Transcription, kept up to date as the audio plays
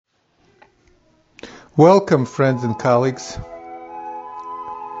Welcome, friends and colleagues.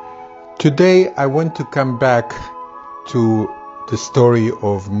 Today I want to come back to the story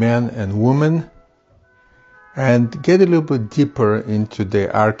of man and woman and get a little bit deeper into the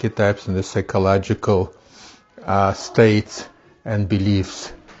archetypes and the psychological states and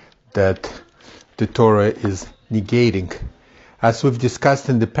beliefs that the Torah is negating. As we've discussed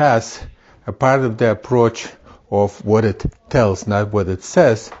in the past, a part of the approach of what it tells, not what it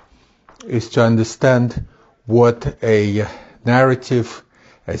says, is to understand what a narrative,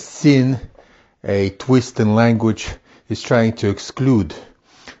 a scene, a twist in language is trying to exclude.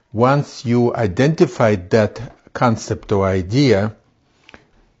 Once you identify that concept or idea,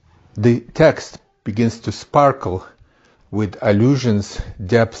 the text begins to sparkle with allusions,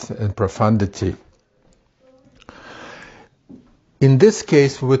 depth, and profundity. In this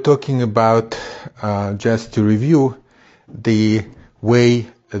case, we're talking about, just to review, the way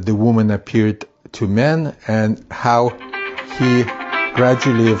the woman appeared to man and how he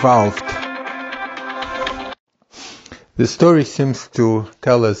gradually evolved. The story seems to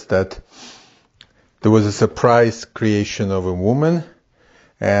tell us that there was a surprise creation of a woman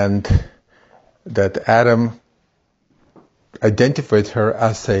and that Adam identified her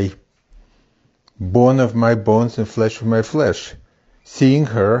as a bone of my bones and flesh of my flesh, seeing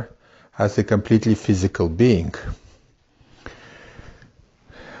her as a completely physical being.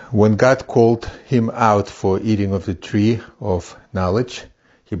 When God called him out for eating of the tree of knowledge,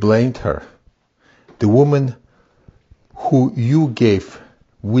 he blamed her. The woman who you gave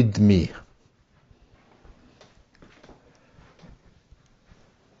with me.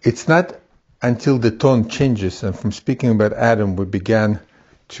 It's not until the tone changes, and from speaking about Adam, we began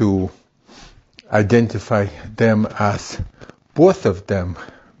to identify them as both of them,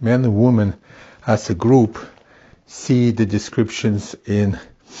 man and woman, as a group, see the descriptions in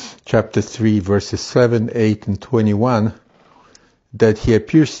chapter 3, verses 7, 8, and 21, that he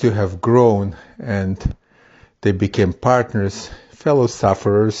appears to have grown and they became partners, fellow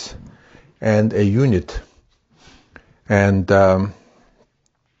sufferers, and a unit. And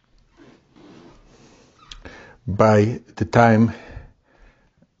by the time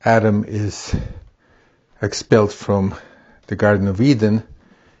Adam is expelled from the Garden of Eden,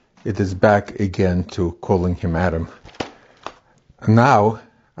 it is back again to calling him Adam. Now,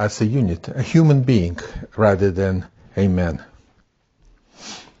 as a unit, a human being rather than a man.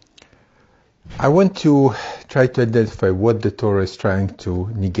 I want to try to identify what the Torah is trying to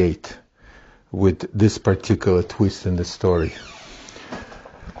negate with this particular twist in the story.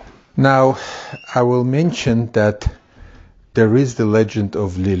 Now, I will mention that there is the legend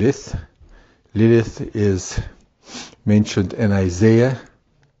of Lilith. Lilith is mentioned in Isaiah.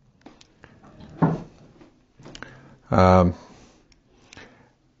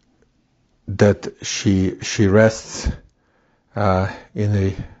 That she rests in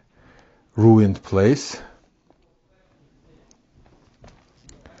a ruined place,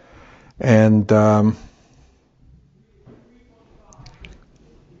 and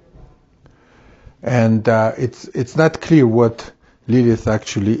it's not clear what Lilith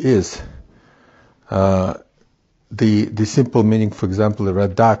actually is. The simple meaning, for example,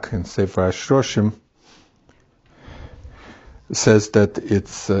 Radak in Sefer HaShoshim says that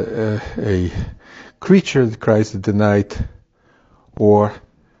it's a creature that cries at the night, or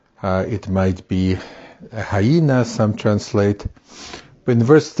it might be a hyena, some translate. But in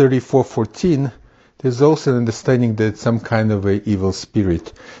verse 34:14, there's also an understanding that it's some kind of an evil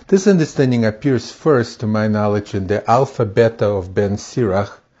spirit. This understanding appears first, to my knowledge, in the Alpha Beta of Ben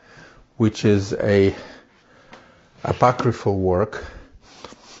Sirach, which is a apocryphal work.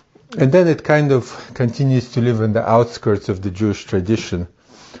 And then it kind of continues to live in the outskirts of the Jewish tradition.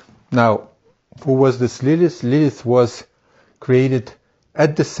 Now, who was this Lilith? Lilith was created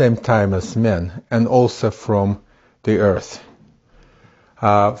at the same time as men, and also from the earth.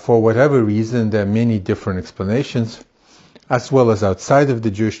 For whatever reason, there are many different explanations, as well as outside of the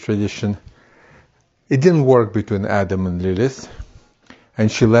Jewish tradition. It didn't work between Adam and Lilith,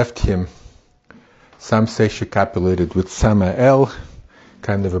 and she left him. Some say she copulated with Samael,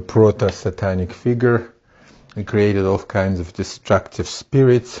 kind of a proto-satanic figure, and created all kinds of destructive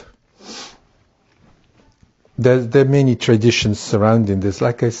spirits. There are many traditions surrounding this.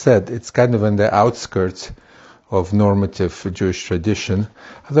 Like I said, it's kind of on the outskirts of normative Jewish tradition,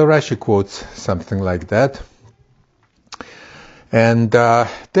 although Rashi quotes something like that. And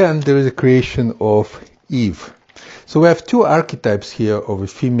then there is a creation of Eve. So we have two archetypes here of a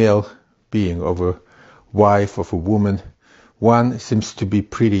female being, of a wife, of a woman. One seems to be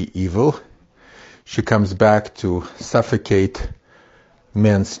pretty evil. She comes back to suffocate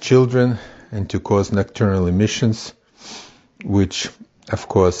men's children and to cause nocturnal emissions, which, of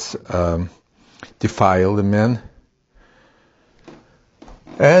course, defile the man.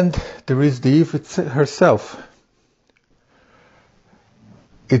 And there is the Eve herself.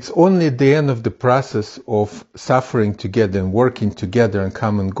 It's only at the end of the process of suffering together and working together on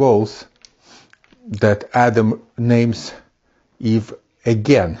common goals that Adam names Eve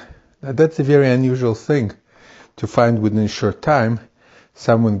again. Now, that's a very unusual thing to find within a short time,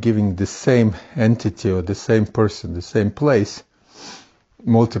 someone giving the same entity or the same person, the same place,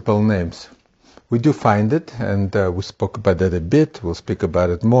 multiple names. We do find it, and we spoke about that a bit. We'll speak about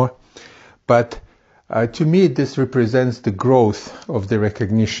it more. But to me, this represents the growth of the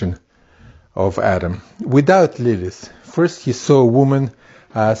recognition of Adam. Without Lilith, first he saw a woman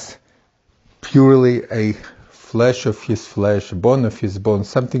as purely a flesh of his flesh, bone of his bone,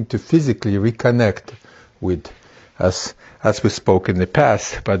 something to physically reconnect with, as we spoke in the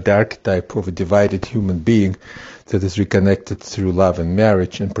past about the archetype of a divided human being that is reconnected through love and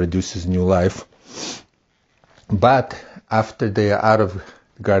marriage and produces new life. But after they are out of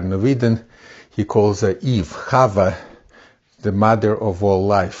the Garden of Eden, he calls her Eve, Chava, the mother of all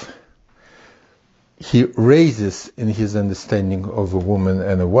life. He raises in his understanding of a woman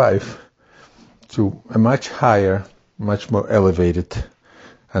and a wife to a much higher, much more elevated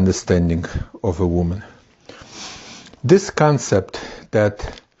understanding of a woman. This concept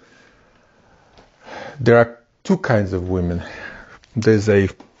that there are two kinds of women. There's a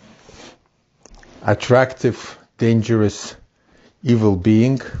attractive, dangerous, evil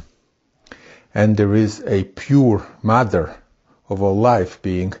being, and there is a pure mother of all life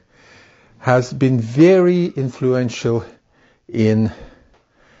being, has been very influential in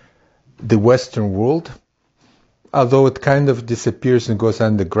the Western world, although it kind of disappears and goes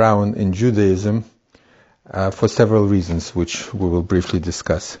underground in Judaism for several reasons, which we will briefly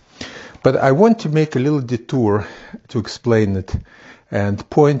discuss. But I want to make a little detour to explain it and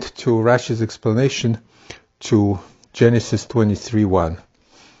point to Rashi's explanation to Genesis 23:1.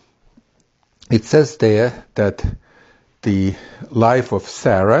 It says there that the life of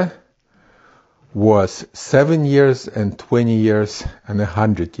Sarah was 7 years and 20 years and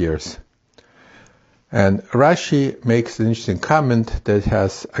 100 years. And Rashi makes an interesting comment that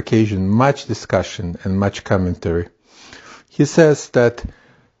has occasioned much discussion and much commentary. He says that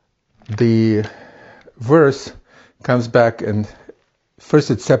the verse comes back and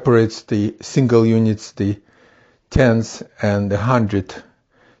first it separates the single units, the tens and the hundred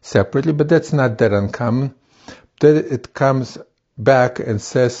separately, but that's not that uncommon. Then it comes back and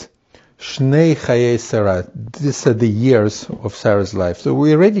says, Shnei Chaye Sarah. These are the years of Sarah's life. So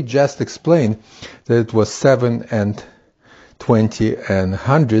we already just explained that it was 7 and 20 and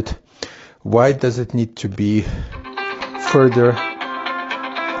 100. Why does it need to be further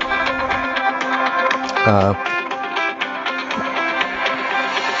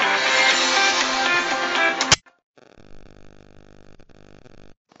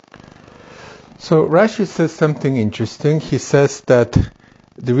So Rashi says something interesting. He says that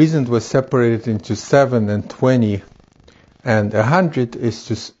the reason it was separated into 7 and 20 and 100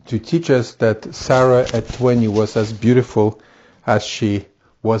 is to teach us that Sarah at 20 was as beautiful as she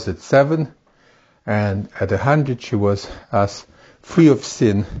was at 7, and at 100 she was as free of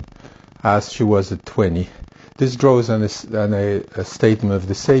sin as she was at 20. This draws on a statement of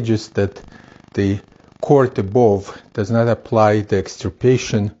the sages that the court above does not apply the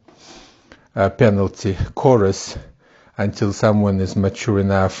extirpation penalty, chorus, until someone is mature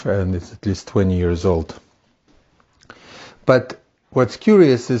enough and is at least 20 years old. But what's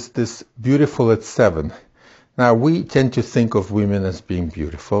curious is this beautiful at 7. Now, we tend to think of women as being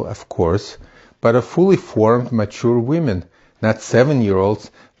beautiful, of course, but are fully formed, mature women, not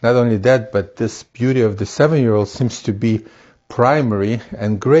 7-year-olds. Not only that, but this beauty of the 7-year-old seems to be primary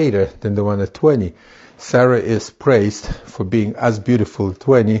and greater than the one at 20. Sarah is praised for being as beautiful at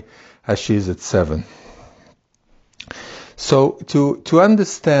 20 as she is at 7. So to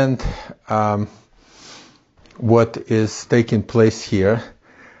understand what is taking place here,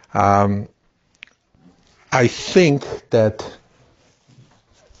 I think that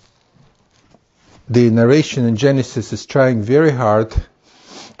the narration in Genesis is trying very hard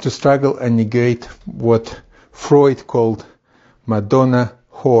to struggle and negate what Freud called Madonna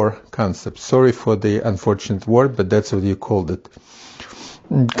whore concept. Sorry for the unfortunate word, but that's what you called it.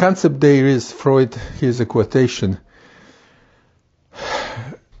 Concept there is Freud, here's a quotation,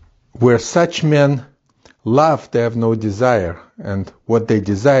 where such men love, they have no desire, and what they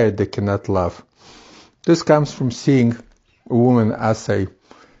desire, they cannot love. This comes from seeing a woman as a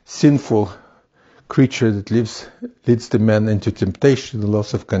sinful creature that leads the man into temptation,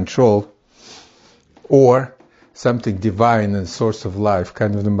 loss of control, or something divine and source of life,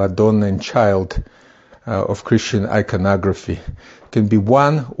 kind of the Madonna and child of Christian iconography. It can be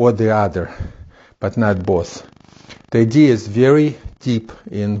one or the other, but not both. The idea is very deep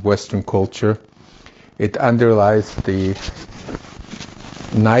in Western culture. It underlies the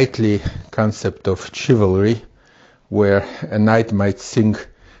knightly concept of chivalry, where a knight might sing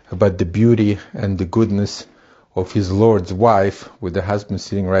about the beauty and the goodness of his lord's wife, with the husband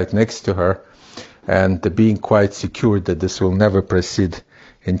sitting right next to her, and being quite secure that this will never proceed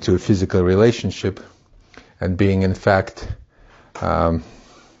into a physical relationship, and being in fact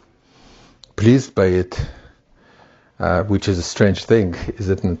pleased by it, which is a strange thing,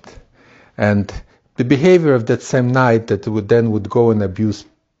 isn't it? And the behavior of that same knight that would go and abuse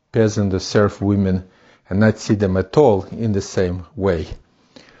peasant or serf women and not see them at all in the same way.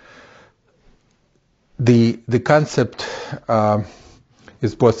 The concept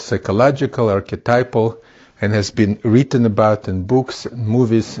is both psychological, archetypal, and has been written about in books and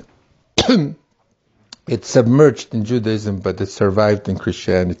movies. It's submerged in Judaism, but it survived in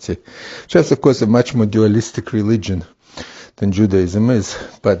Christianity. Just, of course, a much more dualistic religion than Judaism is,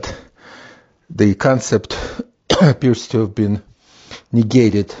 but the concept appears to have been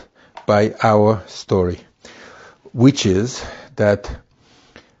negated by our story, which is that,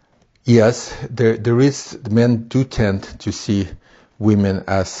 yes, men do tend to see women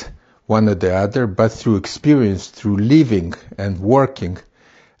as one or the other, but through experience, through living and working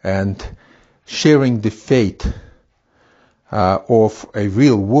and sharing the fate of a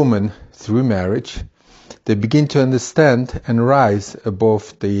real woman through marriage, they begin to understand and rise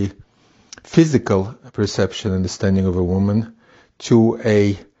above the physical perception, understanding of a woman to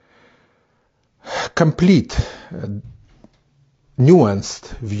a complete,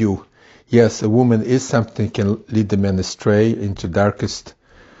 nuanced view. Yes, a woman is something that can lead the man astray into darkest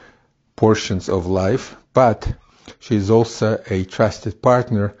portions of life, but she is also a trusted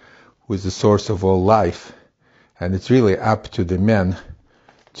partner who is the source of all life. And it's really up to the men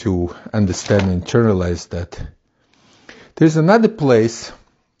to understand and internalize that. There's another place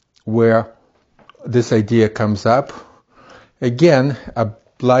where this idea comes up, again,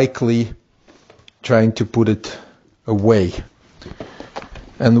 likely trying to put it away.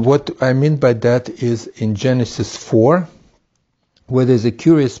 And what I mean by that is in Genesis 4, where there's a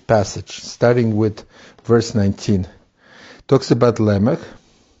curious passage, starting with verse 19. It talks about Lamech,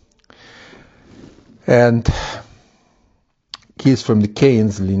 and he's from the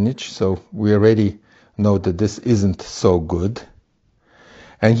Cain's lineage, so we already know that this isn't so good.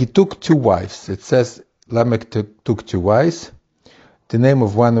 And he took 2 wives. It says Lamech took 2 wives. The name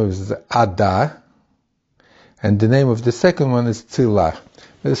of one was Adah, and the name of the second one is Tzillah.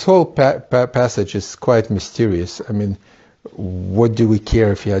 This whole passage is quite mysterious. I mean, what do we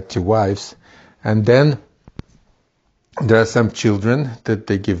care if he had 2 wives? And then there are some children that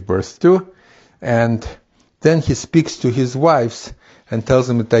they give birth to, and then he speaks to his wives and tells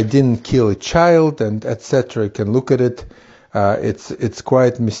them that I didn't kill a child, and etc. You can look at it. It's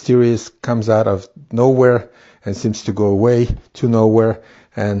quite mysterious, comes out of nowhere and seems to go away to nowhere,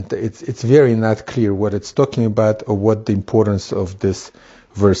 and it's very not clear what it's talking about or what the importance of this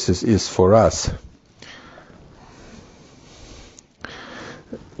verses is for us.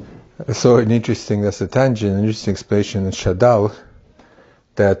 So an interesting, that's a tangent, an interesting explanation in Shadal,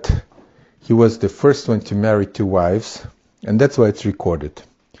 that he was the first one to marry 2 wives, and that's why it's recorded.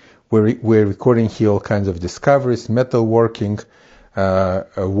 We're recording here all kinds of discoveries, metalworking,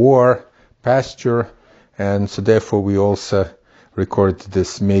 war, pasture, and so therefore we also record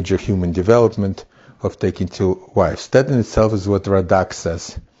this major human development of taking 2 wives. That in itself is what Radak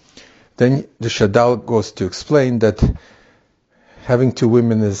says. Then the Shadal goes to explain that having 2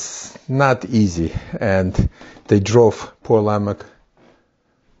 women is not easy, and they drove poor Lamech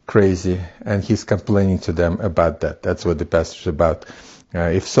crazy, and he's complaining to them about that. That's what the passage is about.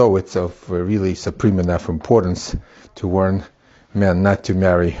 If so, it's of really supreme enough importance to warn men not to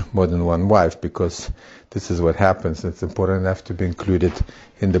marry more than 1 wife, because this is what happens. It's important enough to be included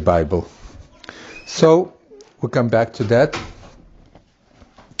in the Bible. So, we'll come back to that.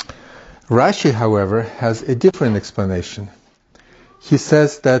 Rashi, however, has a different explanation. He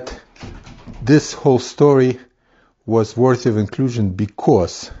says that this whole story was worthy of inclusion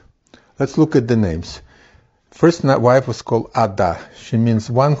because, let's look at the names. First wife was called Adah. She means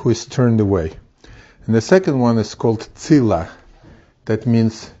one who is turned away. And the second one is called Tzillah. That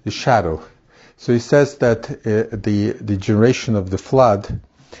means the shadow. So he says that the generation of the flood,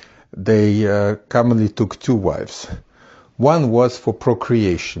 they commonly took 2 wives. One was for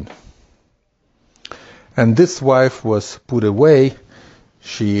procreation. And this wife was put away.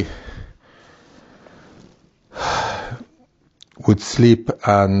 She would sleep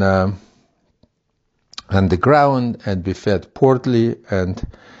on the ground and be fed poorly, and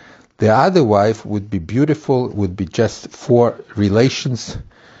the other wife would be beautiful, would be just for relations,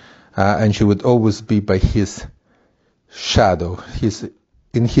 and she would always be by his shadow,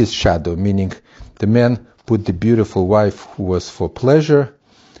 in his shadow, meaning the man put the beautiful wife who was for pleasure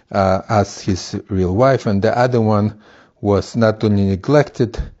as his real wife, and the other one was not only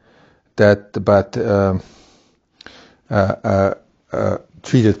neglected, but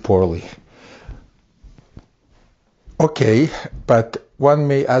treated poorly. Okay, but one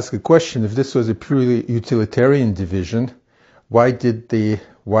may ask a question, if this was a purely utilitarian division, why did the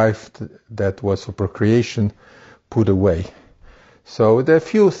wife that was for procreation put away? So there are a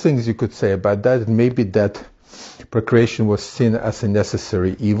few things you could say about that. Maybe that procreation was seen as a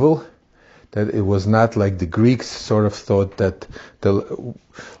necessary evil, that it was not like the Greeks sort of thought that the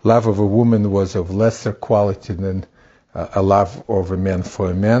love of a woman was of lesser quality than a love of a man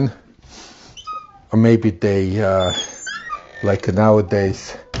for a man. Or maybe they, like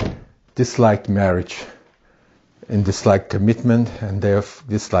nowadays, disliked marriage and disliked commitment, and they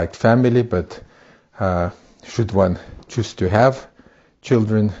disliked family, but should one choose to have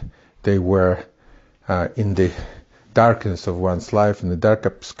children, they were in the darkness of one's life, in the dark,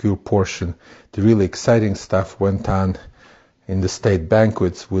 obscure portion. The really exciting stuff went on in the state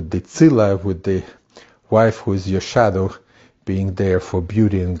banquets with the tzila, with the wife who is your shadow, being there for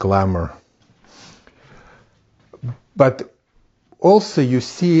beauty and glamour. But also you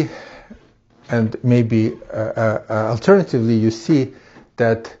see, and maybe alternatively you see,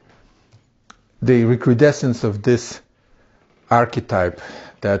 that the recrudescence of this archetype,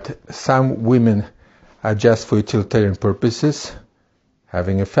 that some women are just for utilitarian purposes,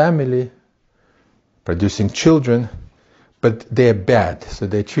 having a family, producing children, but they're bad, so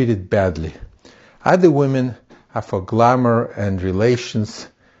they're treated badly. Other women are for glamour and relations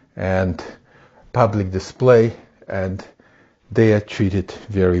and public display, and they are treated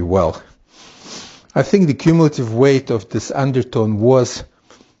very well. I think the cumulative weight of this undertone was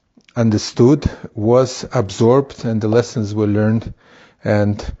understood, was absorbed, and the lessons were learned,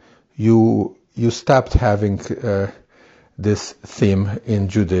 and you stopped having this theme in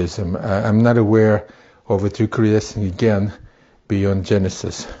Judaism. I'm not aware of it recrudescing again beyond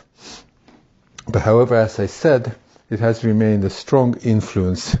Genesis. But however, as I said, it has remained a strong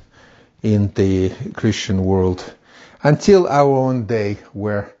influence in the Christian world until our own day,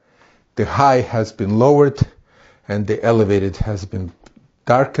 where the high has been lowered and the elevated has been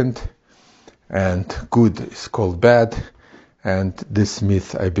darkened, and good is called bad, and this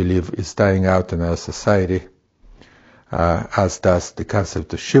myth, I believe, is dying out in our society, as does the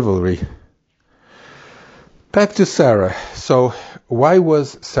concept of chivalry. Back to Sarah. So why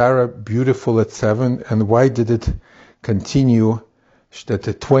was Sarah beautiful at 7, and why did it continue that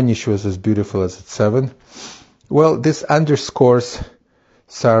at 20 she was as beautiful as at 7? Well, this underscores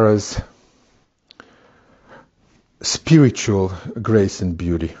Sarah's spiritual grace and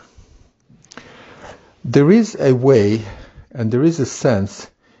beauty. There is a way and there is a sense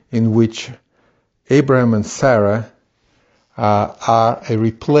in which Abraham and Sarah are a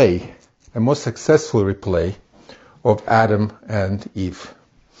replay, a more successful replay of Adam and Eve.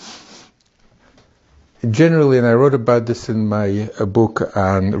 Generally, and I wrote about this in my book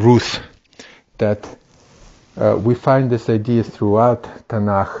on Ruth, that we find this idea throughout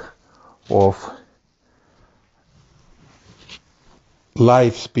Tanakh of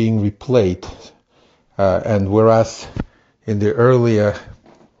lives being replayed, and whereas in the earlier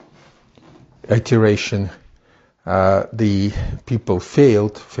iteration the people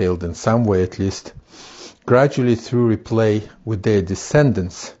failed in some way at least, gradually through replay with their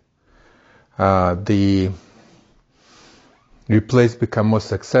descendants, the replays become more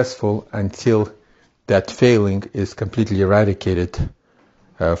successful until that failing is completely eradicated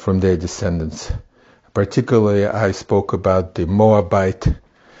from their descendants. Particularly, I spoke about the Moabite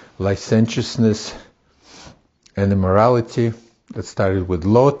licentiousness and immorality that started with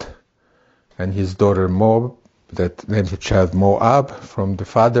Lot and his daughter Moab, that named the child Moab from the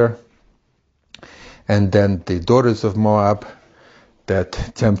father, and then the daughters of Moab that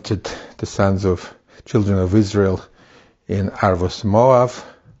tempted the children of Israel in Arvos Moab,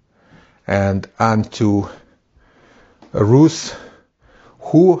 and unto Ruth,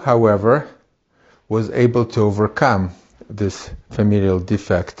 who, however, was able to overcome this familial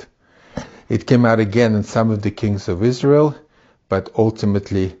defect. It came out again in some of the kings of Israel, but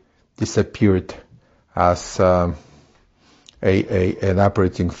ultimately disappeared as an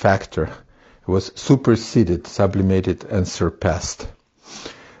operating factor. It was superseded, sublimated, and surpassed.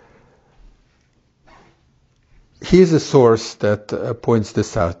 Here's a source that points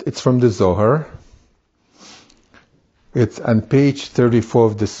this out. It's from the Zohar. It's on page 34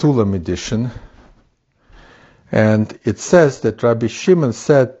 of the Sulam edition. And it says that Rabbi Shimon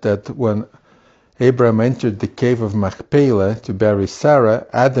said that when Abraham entered the cave of Machpelah to bury Sarah,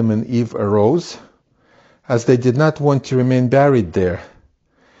 Adam and Eve arose, as they did not want to remain buried there.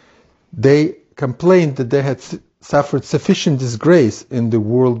 They complained that they had suffered sufficient disgrace in the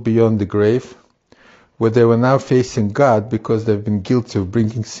world beyond the grave, where they were now facing God because they've been guilty of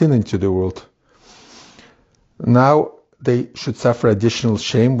bringing sin into the world. Now they should suffer additional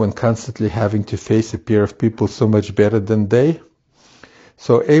shame when constantly having to face a pair of people so much better than they.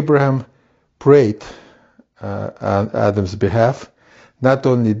 So Abraham prayed on Adam's behalf. Not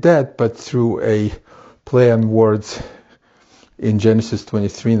only that, but through a play on words in Genesis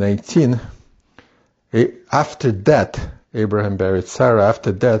 23:19, after that, Abraham buried Sarah.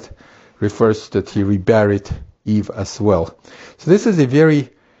 After that refers that he reburied Eve as well. So this is a very,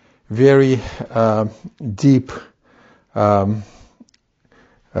 very deep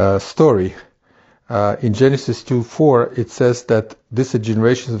story. In Genesis 2:4, it says that these are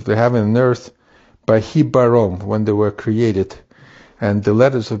generations of the heaven and earth by Hibarom, when they were created. And the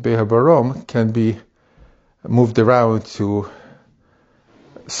letters of Behabarom can be moved around to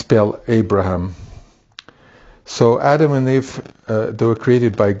spell Abraham. So Adam and Eve, they were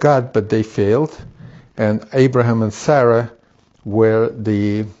created by God, but they failed. And Abraham and Sarah were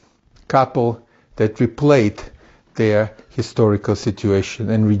the couple that replayed their historical situation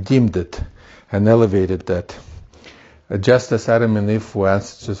and redeemed it and elevated that. Just as Adam and Eve were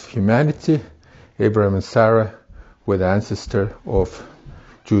ancestors of humanity, Abraham and Sarah were the ancestor of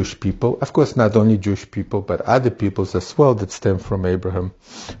Jewish people. Of course, not only Jewish people, but other peoples as well that stem from Abraham,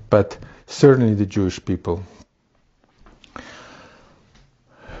 but certainly the Jewish people.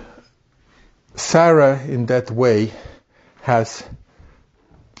 Sarah, in that way, has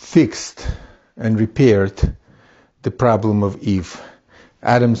fixed and repaired the problem of Eve.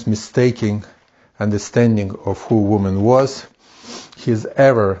 Adam's mistaken understanding of who woman was, his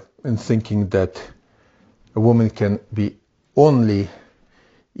error in thinking that a woman can be only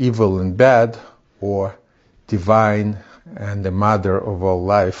evil and bad, or divine and the mother of all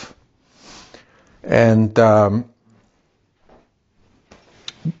life. And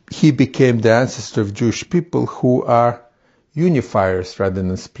he became the ancestor of Jewish people who are unifiers rather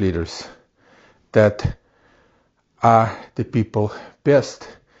than splitters, that are the people best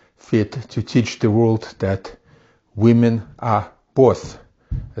fit to teach the world that women are both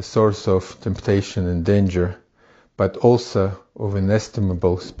a source of temptation and danger, but also of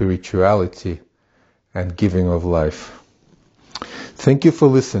inestimable spirituality and giving of life. Thank you for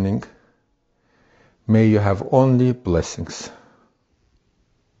listening. May you have only blessings.